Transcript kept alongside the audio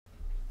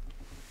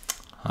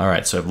All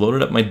right, so I've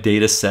loaded up my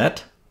data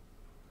set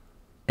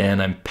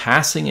and I'm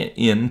passing it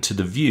into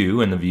the view,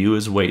 and the view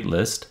is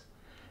waitlist.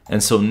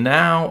 And so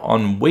now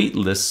on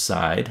waitlist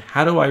side,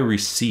 how do I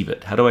receive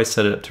it? How do I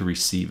set it up to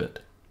receive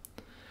it?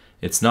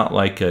 It's not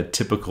like a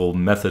typical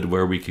method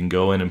where we can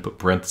go in and put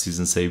parentheses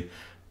and say,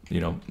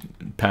 you know,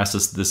 pass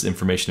us this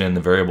information and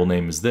the variable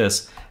name is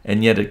this,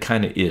 and yet it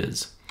kind of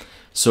is.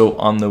 So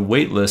on the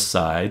waitlist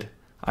side,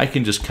 I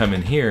can just come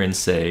in here and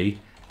say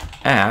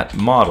at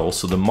model.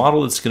 So the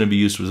model that's going to be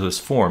used with this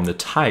form, the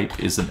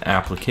type is an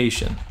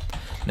application.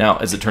 Now,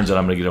 as it turns out,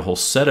 I'm going to get a whole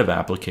set of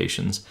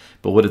applications,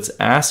 but what it's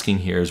asking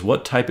here is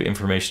what type of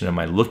information am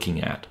I looking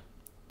at?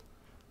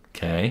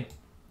 Okay,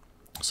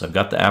 so I've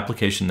got the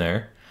application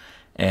there,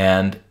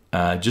 and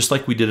just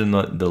like we did in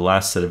the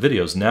last set of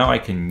videos, now I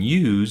can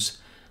use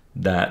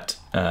that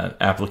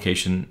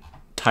application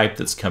type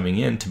that's coming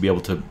in to be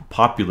able to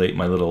populate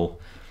my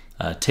little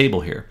table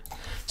here.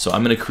 So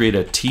I'm going to create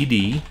a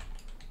TD,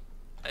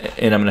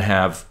 and I'm going to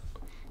have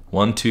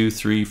 1, 2,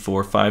 3,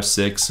 4, 5,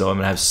 6. So I'm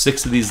going to have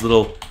 6 of these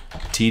little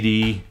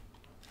TD.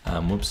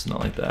 Whoops, not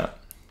like that.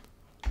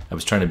 I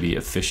was trying to be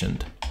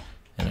efficient,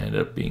 and I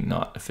ended up being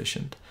not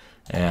efficient.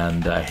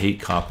 And I hate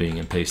copying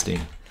and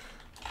pasting.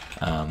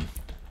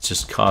 It's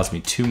just caused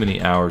me too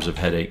many hours of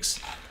headaches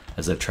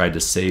as I've tried to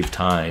save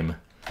time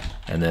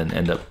and then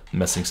end up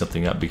messing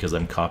something up because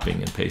I'm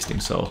copying and pasting.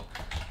 So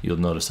you'll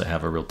notice I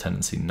have a real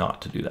tendency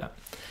not to do that.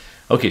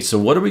 Okay, so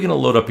what are we going to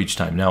load up each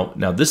time?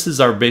 Now this is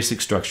our basic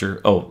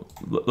structure. Oh,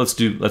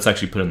 let's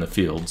actually put in the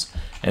fields.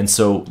 And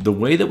so the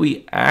way that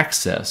we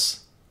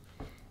access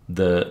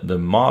the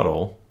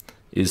model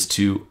is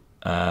to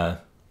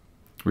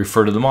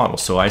refer to the model.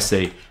 So I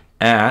say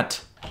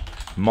at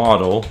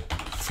model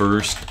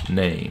first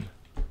name,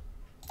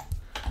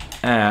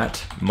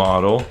 at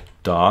model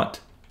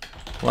dot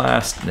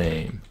last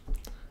name,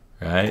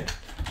 right?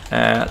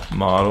 At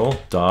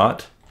model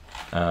dot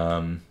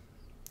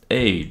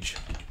age,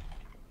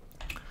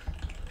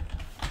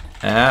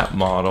 at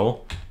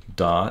model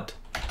dot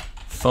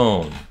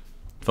phone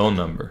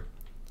number,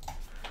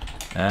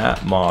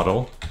 at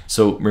model.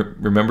 So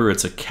remember,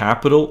 it's a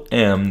capital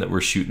M that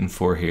we're shooting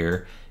for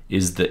here,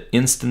 is the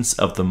instance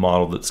of the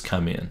model that's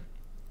come in.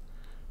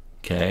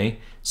 Okay,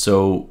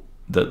 so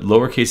the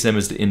lowercase m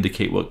is to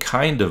indicate what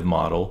kind of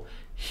model.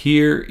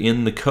 Here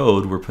in the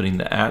code, we're putting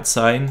the @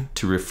 sign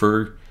to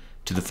refer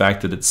to the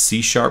fact that it's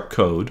C#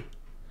 code,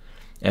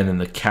 and then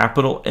the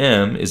capital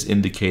M is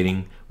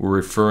indicating we're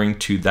referring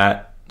to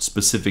that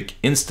specific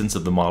instance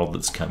of the model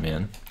that's come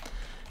in.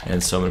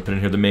 And so I'm going to put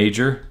in here the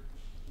major,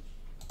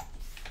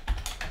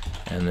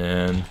 and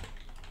then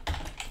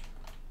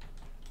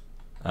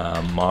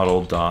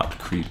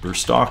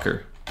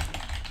model.creeper_stalker.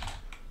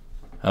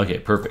 Okay,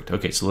 perfect.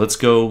 Okay, so let's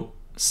go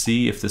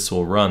see if this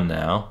will run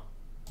now.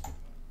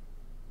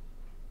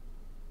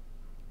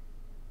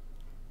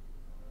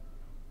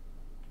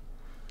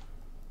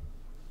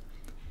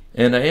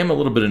 And I am a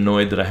little bit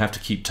annoyed that I have to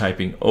keep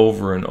typing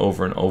over and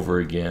over and over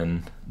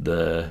again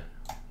the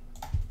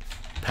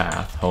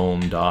path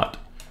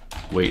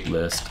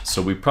home.waitlist.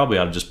 So we probably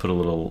ought to just put a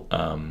little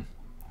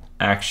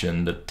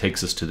action that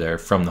takes us to there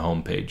from the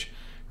home page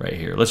right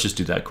here. Let's just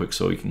do that quick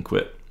so we can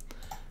quit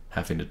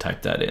having to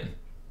type that in.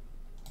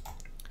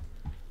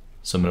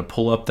 So I'm going to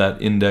pull up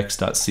that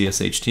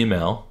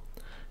index.cshtml,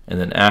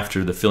 and then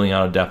after the filling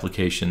out of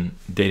application,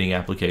 dating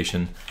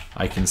application,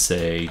 I can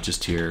say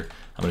just here,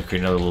 I'm going to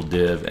create another little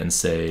div and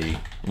say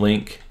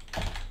link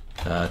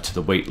to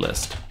the wait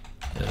list,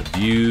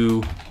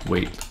 view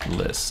wait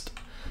list.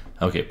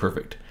 Okay,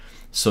 perfect.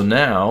 So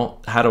now,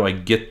 how do I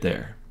get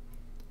there?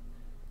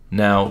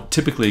 Now,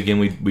 typically, again,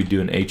 we do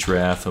an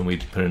href and we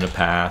put in a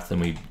path and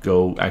we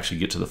go actually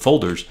get to the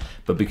folders,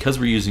 but because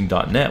we're using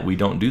 .NET, we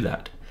don't do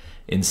that.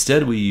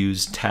 Instead, we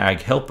use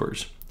tag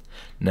helpers.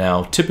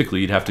 Now,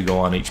 typically, you'd have to go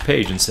on each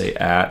page and say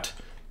add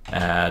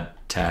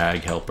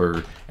tag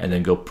helper, and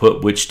then go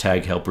put which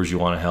tag helpers you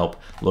want to help,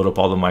 load up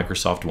all the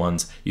Microsoft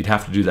ones. You'd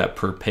have to do that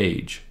per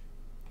page.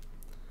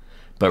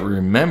 But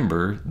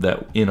remember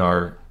that in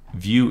our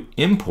view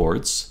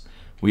imports,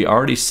 we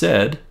already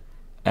said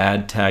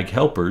add tag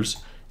helpers,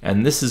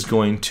 and this is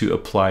going to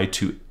apply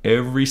to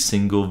every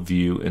single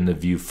view in the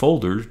views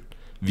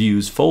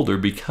folder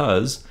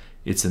because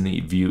it's in the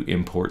view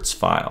imports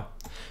file.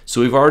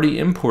 So we've already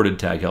imported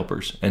tag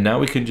helpers, and now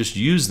we can just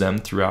use them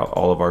throughout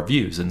all of our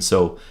views. And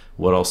so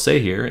what I'll say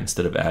here,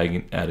 instead of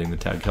adding the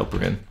tag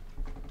helper in,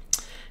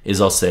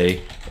 is I'll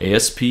say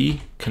ASP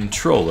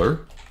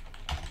controller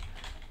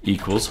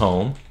equals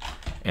home,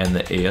 and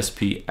the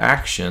ASP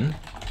action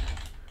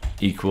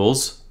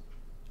equals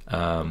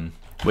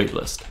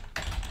waitlist.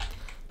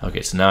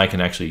 Okay, so now I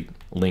can actually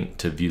link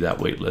to view that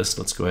waitlist.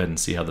 Let's go ahead and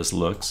see how this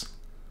looks.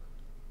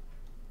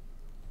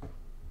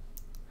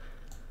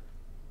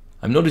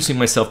 I'm noticing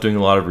myself doing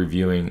a lot of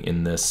reviewing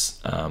in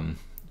this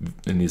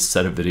in these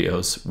set of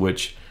videos,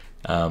 which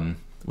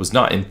was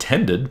not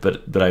intended,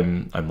 but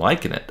I'm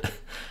liking it.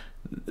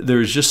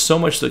 There's just so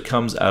much that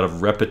comes out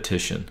of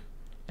repetition,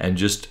 and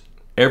just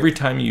every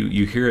time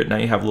you hear it, now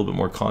you have a little bit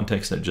more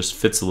context and it just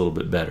fits a little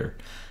bit better.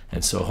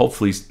 And so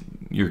hopefully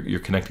you're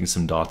connecting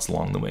some dots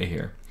along the way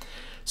here.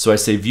 So I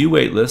say view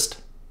waitlist.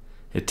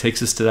 It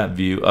takes us to that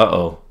view.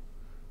 Uh-oh,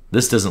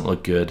 this doesn't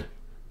look good.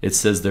 It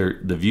says there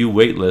the view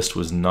waitlist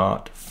was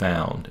not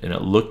found, and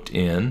it looked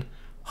in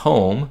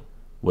home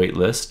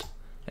waitlist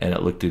and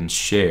it looked in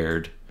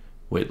shared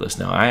waitlist.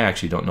 Now I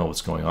actually don't know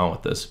what's going on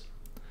with this,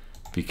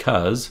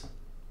 because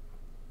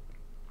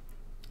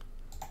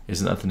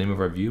isn't that the name of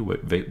our view,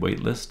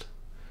 waitlist?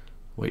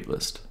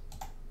 Waitlist.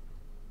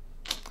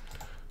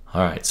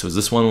 All right, so is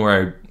this one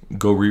where I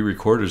go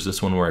re-record, or is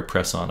this one where I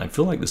press on? I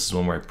feel like this is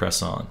one where I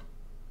press on.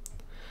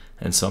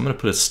 And so I'm going to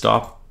put a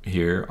stop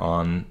here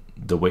on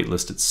the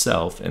waitlist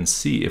itself and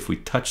see if we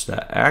touch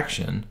that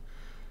action.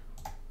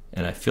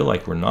 And I feel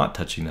like we're not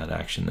touching that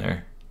action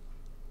there.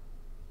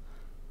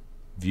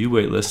 View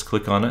waitlist,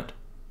 click on it.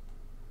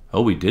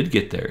 Oh, we did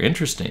get there.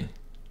 Interesting.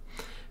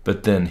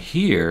 But then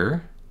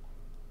here,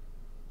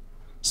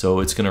 so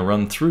it's going to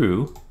run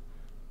through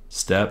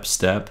step,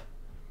 step.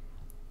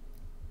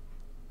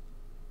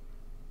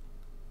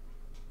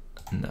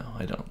 No,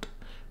 I don't.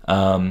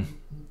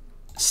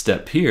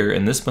 Step here,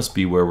 and this must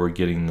be where we're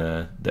getting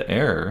the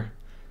error,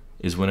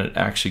 is when it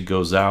actually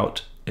goes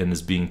out and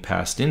is being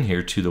passed in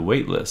here to the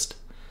waitlist.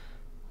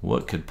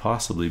 What could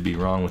possibly be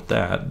wrong with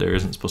that? There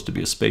isn't supposed to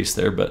be a space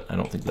there, but I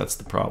don't think that's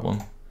the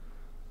problem.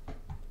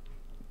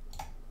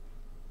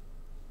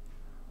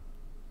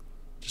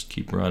 Just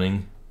keep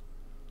running.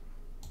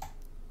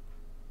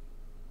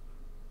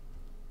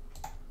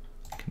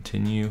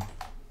 Continue.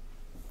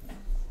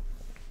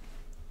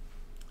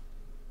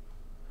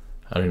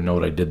 I don't even know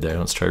what I did there.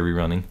 Let's try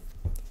rerunning.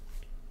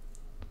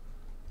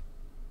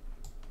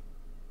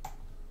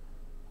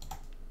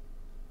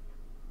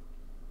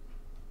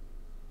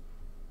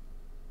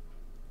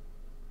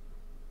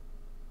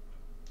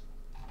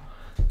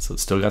 So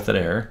it's still got that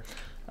error.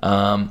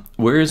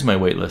 Where is my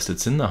waitlist?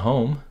 It's in the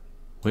home.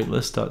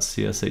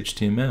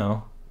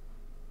 Waitlist.cshtml.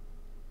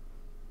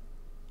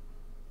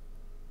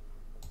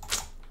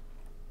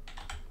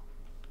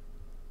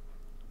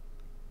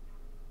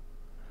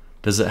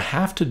 Does it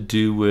have to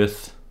do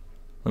with,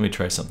 let me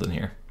try something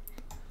here.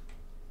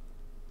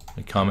 Let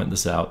me comment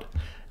this out.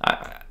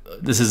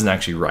 This isn't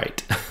actually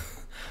right.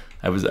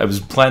 I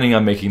was planning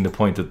on making the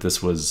point that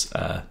this was,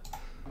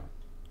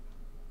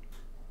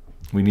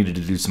 we needed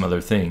to do some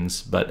other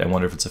things, but I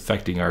wonder if it's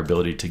affecting our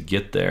ability to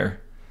get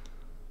there.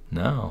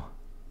 No.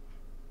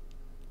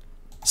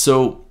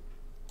 So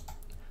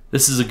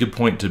this is a good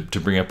point to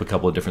bring up a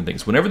couple of different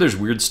things. Whenever there's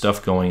weird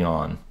stuff going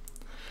on,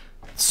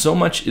 so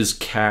much is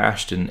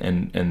cached,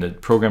 and the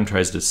program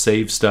tries to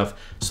save stuff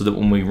so that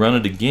when we run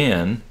it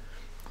again,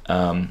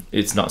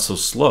 it's not so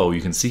slow.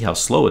 You can see how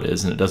slow it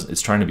is, and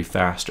it's trying to be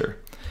faster.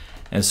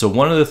 And so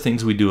one of the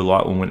things we do a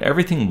lot when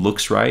everything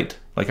looks right,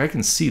 like I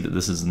can see that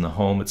this is in the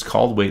home, it's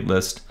called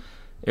waitlist,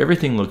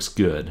 everything looks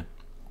good.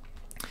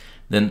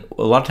 Then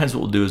a lot of times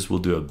what we'll do is we'll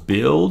do a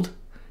build,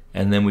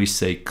 and then we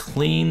say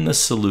clean the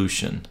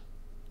solution.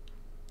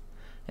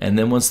 And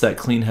then once that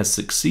clean has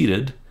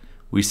succeeded,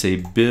 we say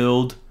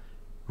build,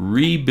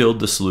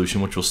 rebuild the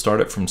solution, which will start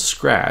it from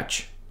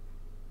scratch,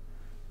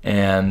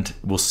 and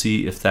we'll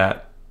see if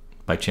that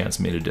by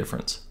chance made a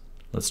difference.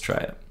 Let's try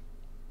it.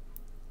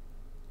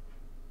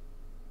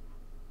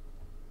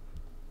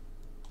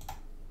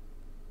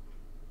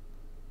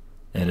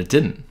 And it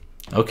didn't.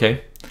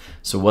 Okay,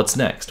 so what's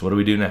next? What do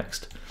we do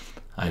next?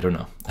 I don't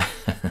know.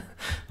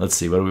 Let's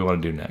see, what do we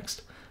want to do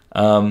next?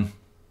 The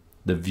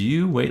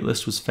view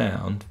waitlist was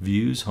found.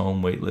 Views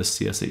home waitlist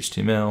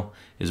CSHTML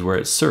is where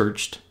it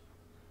searched,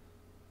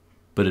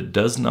 but it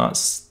does not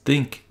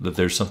think that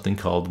there's something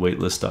called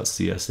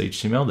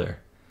waitlist.cshtml there.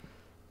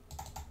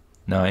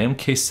 Now I am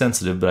case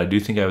sensitive, but I do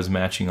think I was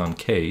matching on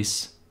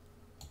case.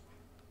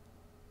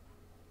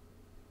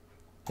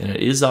 And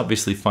it is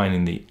obviously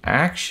finding the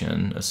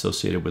action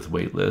associated with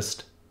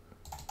waitlist.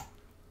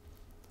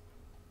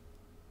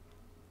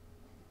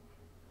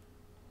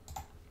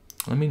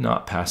 Let me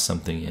not pass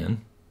something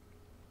in,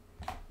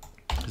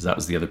 because that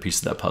was the other piece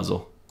of that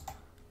puzzle.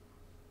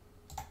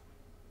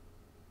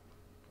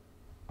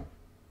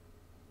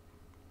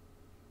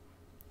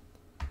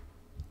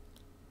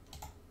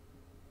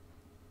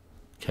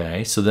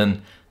 Okay, so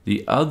then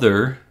the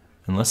other,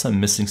 unless I'm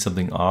missing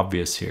something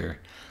obvious here,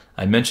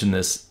 I mentioned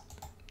this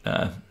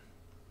a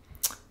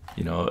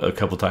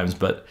couple times,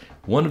 but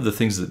one of the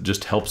things that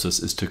just helps us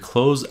is to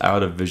close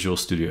out of Visual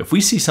Studio. If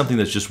we see something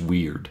that's just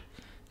weird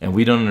and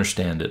we don't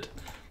understand it,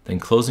 then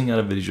closing out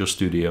of Visual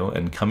Studio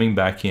and coming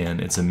back in,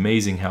 it's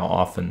amazing how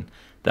often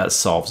that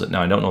solves it.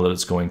 Now I don't know that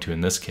it's going to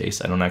in this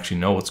case. I don't actually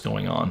know what's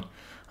going on.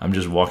 I'm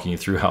just walking you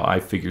through how I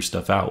figure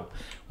stuff out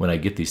when I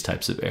get these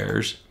types of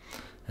errors.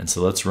 And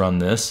so let's run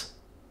this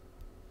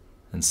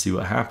and see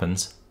what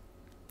happens.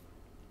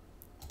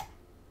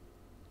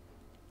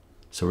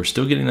 So we're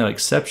still getting that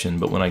exception,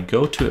 but when I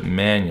go to it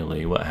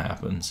manually, what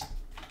happens?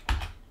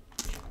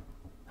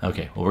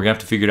 Okay, well, we're gonna have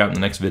to figure it out in the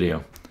next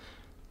video.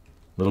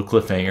 Little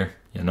cliffhanger.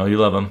 You know you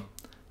love them.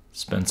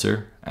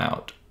 Spencer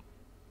out.